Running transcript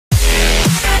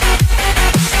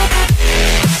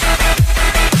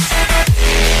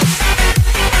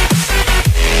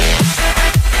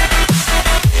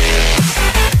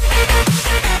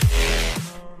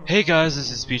Hey guys, this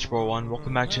is Beach41.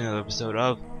 Welcome back to another episode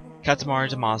of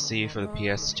Katamari Damacy for the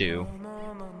PS2.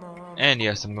 And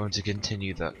yes, I'm going to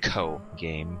continue the Ko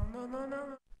game.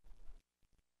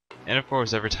 And of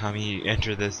course, every time you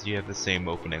enter this, you have the same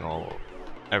opening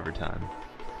every time.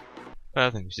 But I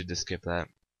think we should just skip that.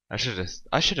 I should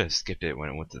have skipped it when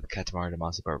it went to the Katamari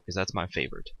Damacy part because that's my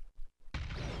favorite.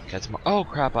 Oh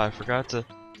crap! I forgot to.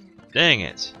 Dang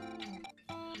it!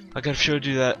 I could have showed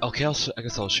you that. Okay, I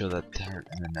guess I'll show that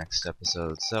in the next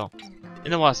episode. So,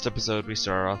 in the last episode, we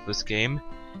started off this game,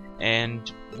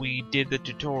 and we did the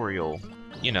tutorial.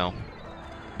 You know,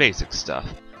 basic stuff.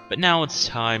 But now it's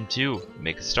time to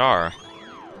make a star.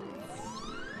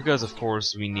 Because, of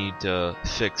course, we need to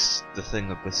fix the thing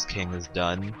that this king has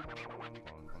done.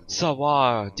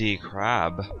 Sawadee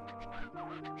crab.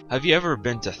 Have you ever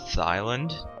been to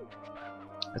Thailand?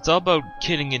 It's all about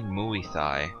kidding in Muay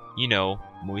Thai. You know,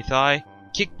 Muay Thai?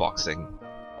 Kickboxing.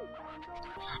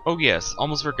 Oh yes,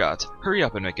 almost forgot. Hurry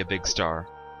up and make a big star.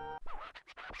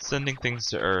 Sending things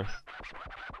to Earth.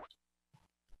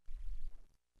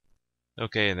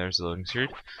 Okay, and there's the loading screen.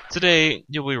 Today,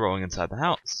 you'll be rolling inside the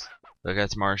house. The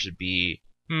Katamari should be,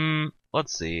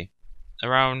 let's see,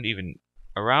 around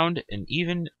an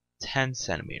even 10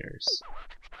 centimeters.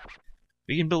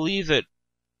 We can believe that,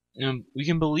 we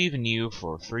can believe in you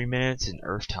for 3 minutes in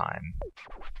Earth time.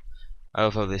 I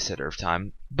love how they said Earth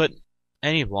time, but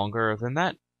any longer than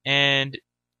that, and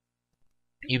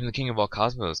even the King of all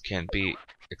Cosmos can't be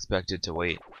expected to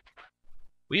wait.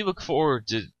 We look forward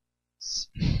to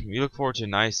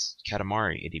nice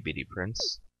Katamari, itty bitty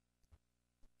prince.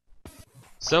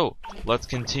 So let's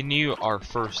continue our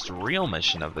first real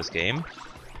mission of this game.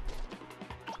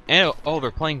 And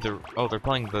they're playing the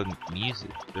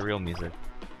music, the real music.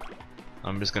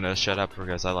 I'm just gonna shut up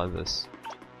because I love this.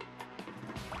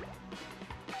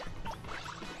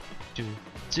 Do.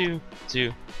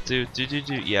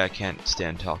 Yeah, I can't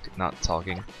stand not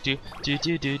talking. Do.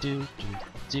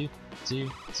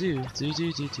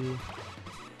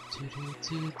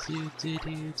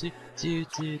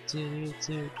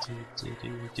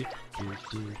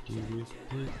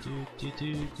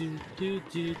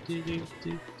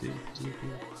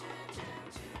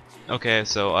 Okay,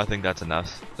 so I think that's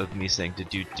enough of me saying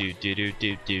do.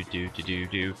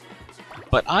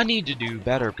 But I need to do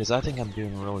better because I think I'm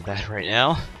doing really bad right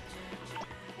now.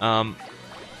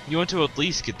 You want to at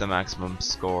least get the maximum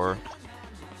score.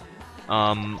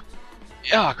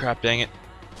 Yeah, crap, dang it.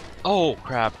 Oh,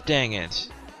 crap, dang it.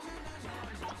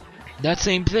 That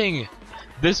same thing.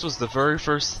 This was the very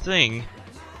first thing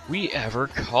we ever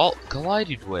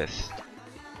collided with.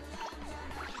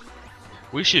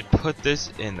 We should put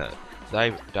this in the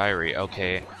diary.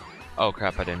 Okay. Oh,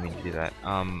 crap, I didn't mean to do that.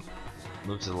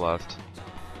 Move to the left.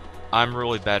 I'm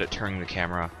really bad at turning the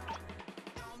camera.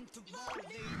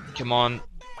 Come on,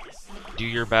 do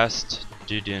your best.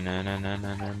 I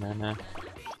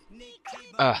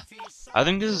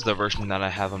think this is the version that I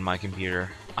have on my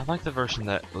computer. I like the version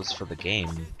that was for the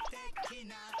game.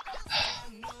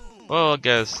 Well, I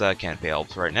guess that can't be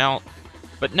helped right now.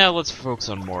 But now let's focus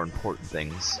on more important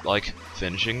things, like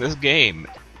finishing this game.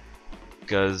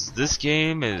 Because this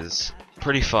game is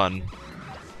pretty fun.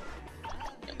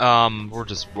 We're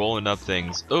just rolling up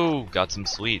things. Oh, got some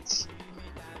sweets.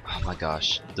 Oh my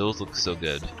gosh, those look so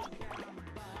good.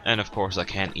 And of course I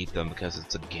can't eat them because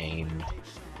it's a game.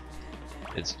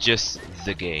 It's just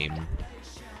the game.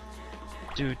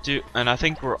 And I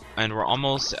think we're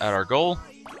almost at our goal.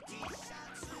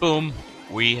 Boom,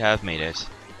 we have made it.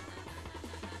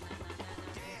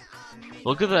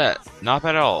 Look at that, not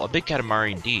bad at all. A big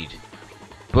Katamari indeed.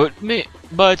 But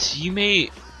you may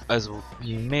as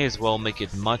well make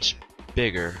it much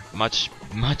bigger, much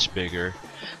bigger.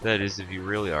 That is, if you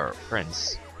really are a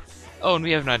prince. Oh, and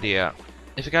we have an idea.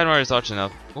 If a Katamari is large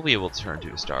enough, we'll be able to turn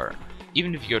into a star.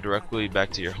 Even if you go directly back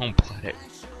to your home planet,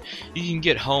 you can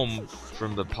get home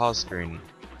from the pause screen.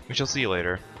 We shall see you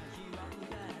later.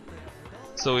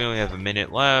 So we only have a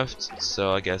minute left,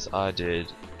 so I guess I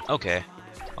did okay.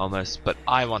 Almost, but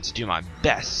I want to do my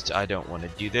best. I don't want to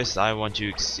do this, I want to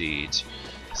exceed.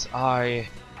 Because I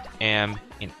am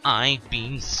an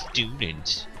IB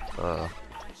student.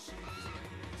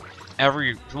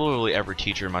 Literally every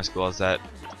teacher in my school has that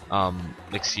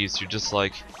excuse. You're just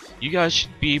like, you guys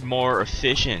should be more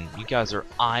efficient. You guys are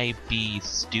IB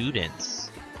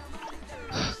students.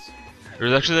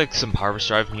 There's actually like some harvest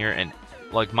drive in here, and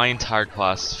like my entire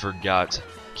class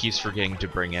keeps forgetting to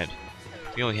bring it.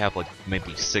 We only have like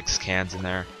maybe 6 cans in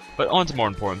there. But on to more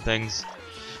important things.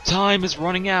 Time is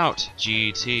running out.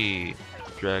 GT,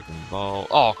 Dragon Ball.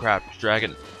 Oh crap,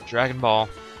 Dragon Ball.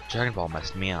 Dragon Ball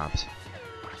messed me up.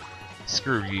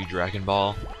 Screw you, Dragon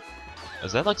Ball.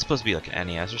 Is that like supposed to be like an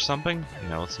NES or something?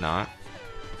 No, it's not.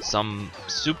 Some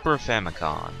Super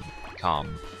Famicom. I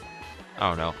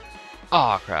don't know.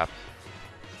 Aw, crap.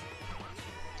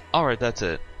 Alright, that's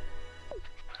it.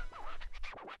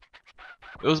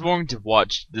 It was boring to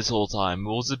watch this whole time.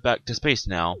 We'll zip back to space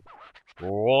now.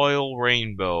 Royal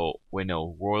Rainbow. Wait,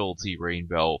 no. Royalty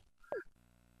Rainbow.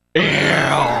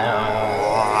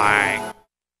 I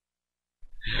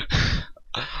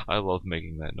love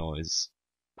making that noise.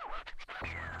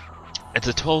 It's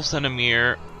a 12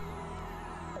 centimeter.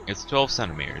 It's 12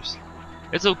 centimeters.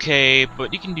 It's okay,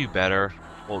 but you can do better.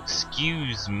 Well,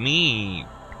 excuse me,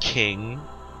 King.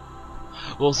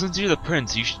 Well, since you're the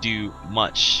prince, you should do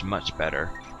much, much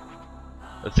better.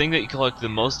 The thing that you collect the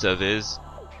most of is...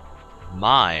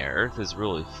 My Earth is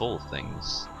really full of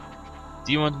things.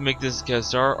 Do you want to make this a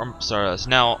star or Stardust?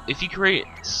 Now, if you create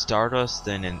Stardust,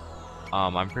 then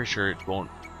I'm pretty sure it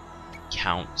won't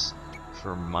count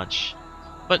for much.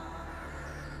 But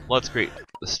let's create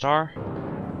the star.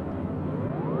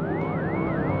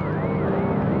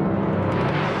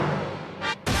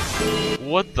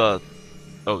 What the?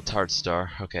 Oh, Tart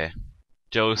Star. Okay.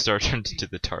 Jello Star turned into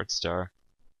the Tart Star.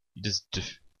 You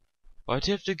just. Why'd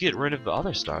you have to get rid of the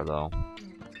other star, though?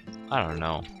 I don't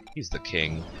know. He's the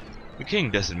king. The king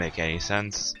doesn't make any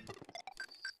sense.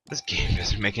 This game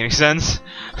doesn't make any sense.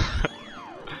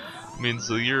 I mean,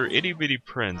 so you're itty bitty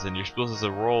prince, and you're supposed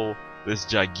to roll this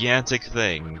gigantic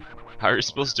thing. How are you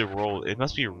supposed to roll? It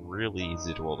must be really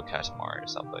easy to roll the Katamari or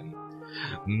something.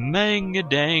 Mang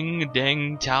dang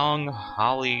dang tong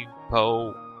holly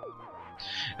po.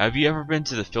 Have you ever been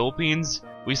to the Philippines?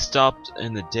 We stopped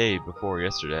in the day before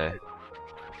yesterday.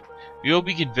 We hope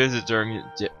you can visit during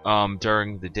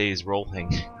the day's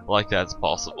rolling, like that's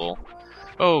possible.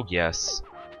 Oh yes,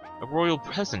 a royal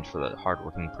present for that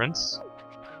hardworking prince.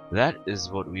 That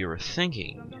is what we were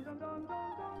thinking.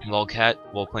 While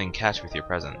playing catch with your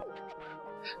present.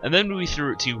 And then we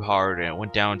threw it too hard and it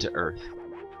went down to earth.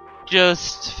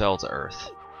 Just fell to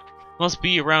earth. Must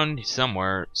be around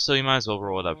somewhere, so you might as well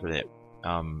roll it up for it.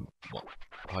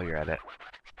 While you're at it.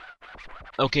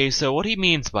 Okay, so what he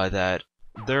means by that,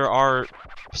 there are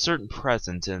certain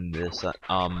presents in this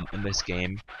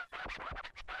game,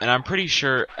 and I'm pretty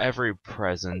sure every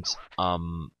present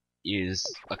is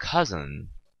a cousin,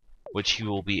 which you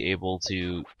will be able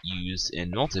to use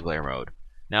in multiplayer mode.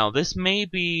 Now, this may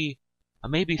be I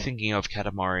may be thinking of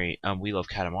Katamari. We Love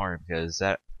Katamari because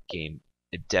that game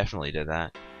it definitely did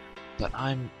that, but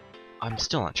I'm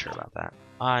still not sure about that.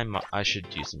 I should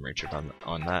do some research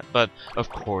on that, but of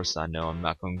course I know I'm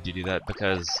not going to do that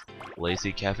because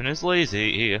lazy Kevin is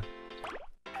lazy.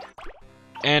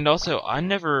 And also I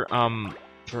never I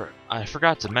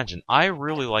forgot to mention I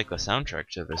really like the soundtrack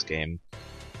to this game.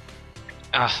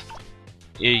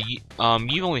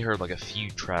 You've only heard like a few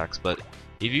tracks, but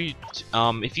if you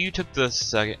took the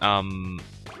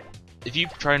if you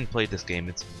try and play this game,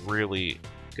 it's really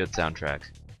good soundtrack.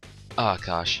 Ah,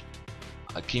 gosh.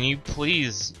 Can you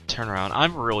please turn around?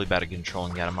 I'm really bad at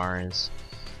controlling Katamaris,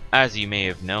 as you may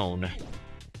have known.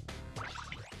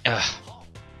 How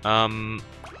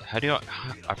do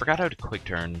I forgot how to quick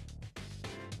turn.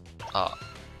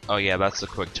 Oh yeah, that's the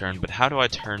quick turn. But how do I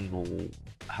turn the?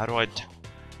 How do I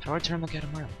turn the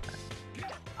Katamari?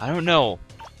 I don't know.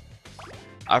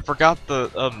 I forgot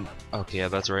the Okay, yeah,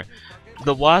 that's right.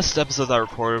 The last episode that I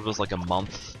recorded was like a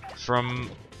month from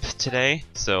today,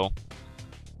 so.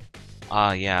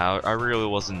 Yeah, I really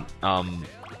wasn't, I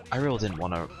really didn't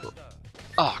want to,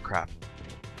 oh crap.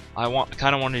 I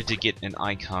kind of wanted to get an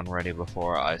icon ready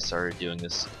before I started doing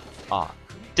this.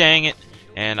 Dang it.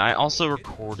 And I also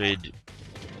recorded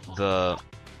the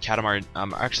Katamari,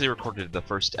 actually recorded the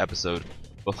first episode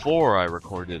before I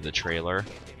recorded the trailer.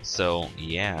 So,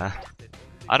 yeah.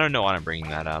 I don't know why I'm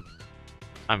bringing that up.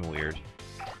 I'm weird.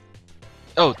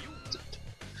 Oh,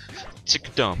 take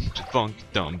a dump, funk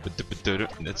dump.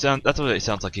 That's what it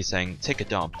sounds like he's saying. Take a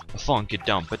dump, a funky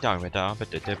dump, 10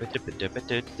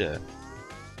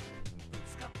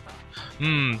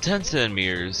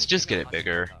 centimeters. Just get it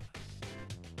bigger.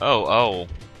 Oh,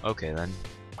 okay then.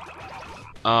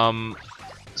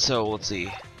 So let's see.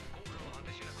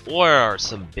 What are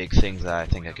some big things that I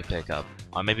think I could pick up?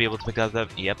 I may be able to pick up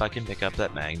that. Yep, I can pick up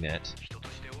that magnet.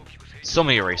 So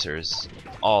many erasers.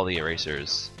 All the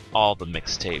erasers. All the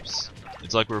mixtapes.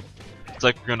 It's like we're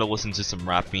gonna listen to some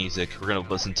rap music. We're gonna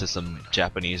listen to some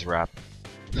Japanese rap.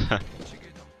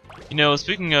 You know,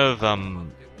 speaking of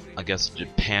I guess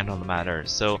Japan on the matter.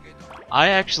 So I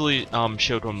actually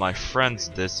showed one of my friends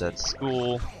this at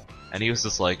school, and he was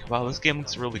just like, "Wow, this game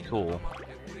looks really cool."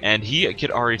 And he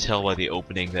could already tell by the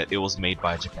opening that it was made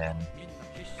by Japan.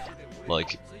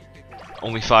 Like,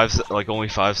 only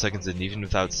 5 seconds in, even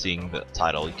without seeing the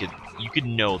title, you could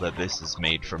know that this is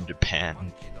made from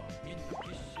Japan.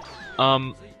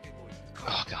 Oh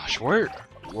gosh,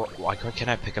 why can't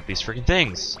I pick up these freaking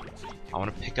things? I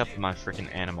want to pick up my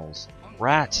freaking animals.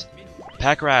 Rat!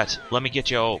 Pack rat! Let me get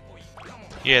you.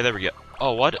 Yeah, there we go.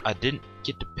 Oh, what? I didn't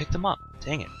get to pick them up.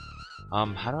 Dang it.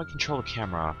 How do I control the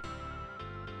camera?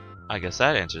 I guess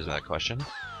that answers that question.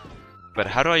 But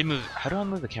how do I move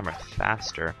the camera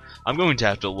faster? I'm going to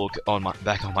have to look on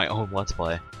back on my own Let's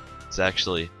Play to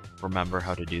actually remember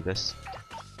how to do this.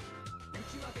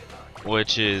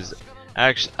 Which is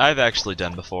I've actually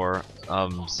done before.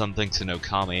 Something to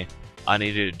Nokami. I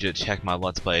needed to check my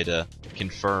Let's Play to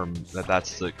confirm that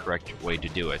that's the correct way to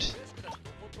do it.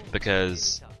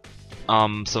 Because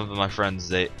some of my friends,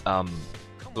 they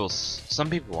well, some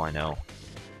people I know,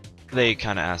 they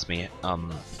kind of asked me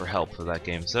for help for that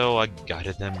game, so I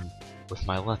guided them with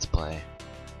my Let's Play.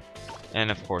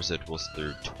 And of course it was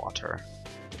through Twitter.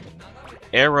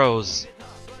 Arrows!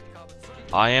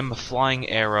 I am a flying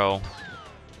arrow.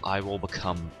 I will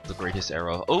become the greatest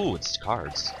arrow. Oh, it's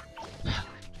cards.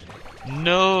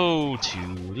 No,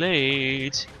 too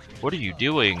late. What are you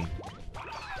doing?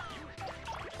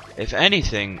 If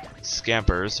anything,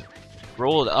 scampers,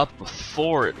 roll it up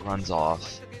before it runs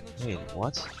off. Wait,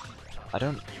 what? I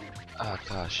don't... Oh,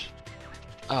 gosh.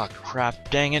 Ah, oh, crap.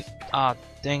 Dang it. Ah,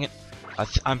 dang it.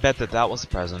 I bet that was a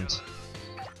present.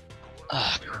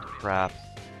 Ah, crap.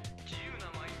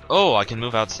 Oh, I can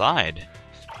move outside.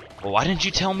 Well, why didn't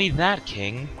you tell me that,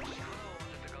 King?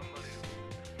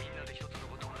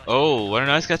 Oh, what a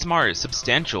nice Katamari.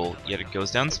 Substantial, yet it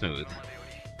goes down smooth.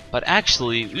 But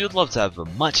actually, we would love to have a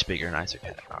much bigger, nicer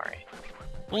Katamari.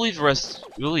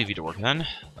 We'll leave you to work then.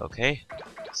 Okay.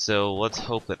 So let's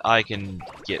hope that I can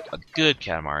get a good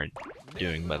Katamari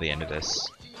doing by the end of this.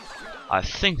 I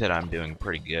think that I'm doing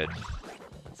pretty good.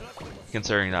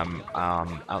 Considering I'm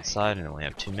outside and only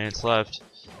have 2 minutes left,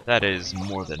 that is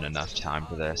more than enough time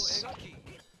for this.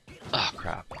 Ah,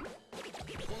 crap.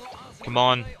 Come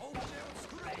on.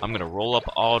 I'm gonna roll up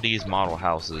all these model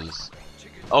houses.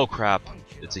 Oh crap,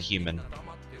 it's a human.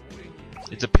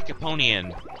 It's a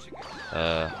Pickaponian.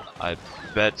 I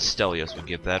bet Stelios would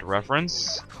give that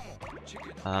reference.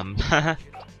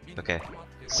 Okay.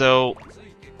 So,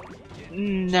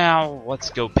 now let's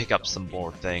go pick up some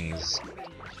more things.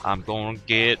 I'm gonna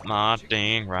get my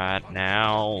thing right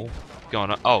now.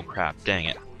 Oh crap, dang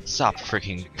it. Stop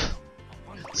freaking...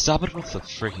 Stop it with the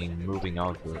freaking moving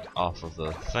off of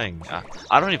the thing.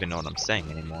 I don't even know what I'm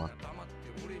saying anymore.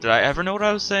 Did I ever know what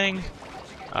I was saying?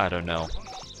 I don't know.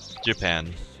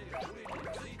 Japan.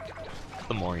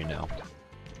 The more you know.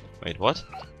 Wait, what?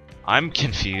 I'm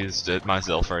confused at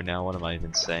myself right now. What am I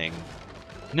even saying?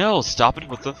 No, stop it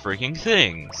with the freaking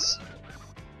things!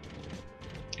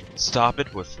 Stop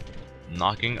it with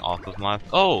knocking off of my...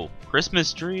 Oh!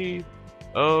 Christmas tree!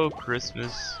 Oh,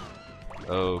 Christmas.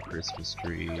 Oh, Christmas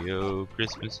tree. Oh,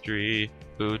 Christmas tree.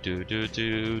 Ooh, do do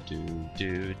do do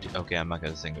do. Okay, I'm not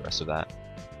gonna sing the rest of that.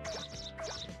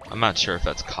 I'm not sure if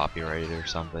that's copyrighted or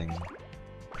something.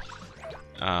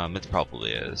 It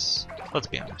probably is. Let's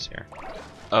be honest here.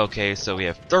 Okay, so we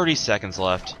have 30 seconds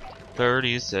left.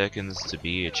 30 seconds to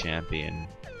be a champion.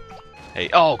 Hey,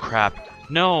 oh crap!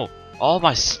 No! All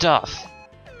my stuff!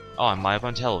 Oh, I'm live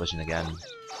on television again.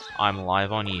 I'm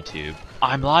live on YouTube.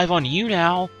 I'm live on you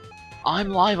now! I'm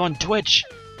live on Twitch!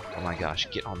 Oh my gosh,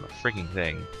 get on the freaking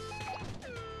thing.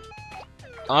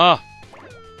 I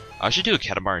should do a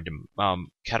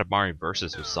Katamari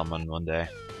versus with someone one day.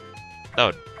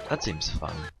 That seems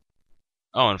fun.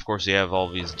 Oh, and of course you have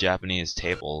all these Japanese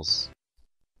tables.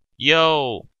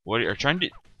 Yo! What are you trying to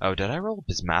do? Oh, did I roll up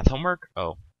his math homework?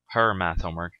 Oh, her math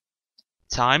homework.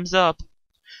 Time's up!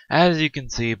 As you can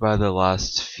see by the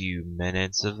last few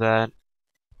minutes of that,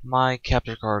 my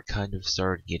capture card kind of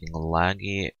started getting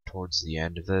laggy towards the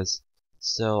end of this,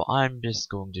 so I'm just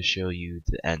going to show you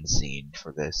the end scene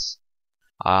for this.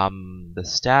 The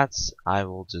stats, I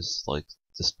will just like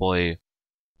display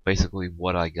basically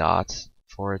what I got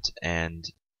for it, and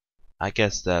I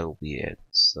guess that'll be it.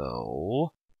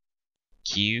 So,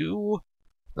 cue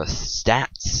the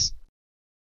stats.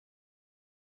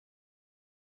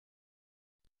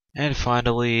 And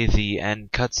finally, the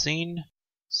end cutscene.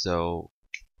 So,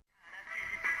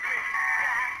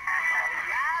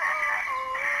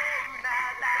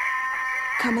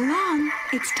 come along,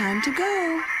 it's time to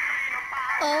go.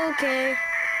 Okay.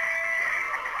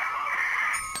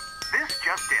 This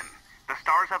just in. The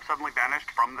stars have suddenly vanished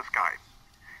from the sky.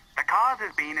 The cause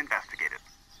is being investigated.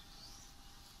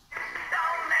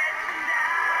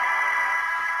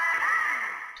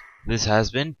 This has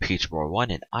been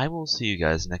Peachbore1, and I will see you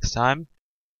guys next time.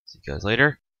 See you guys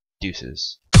later.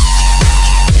 Deuces.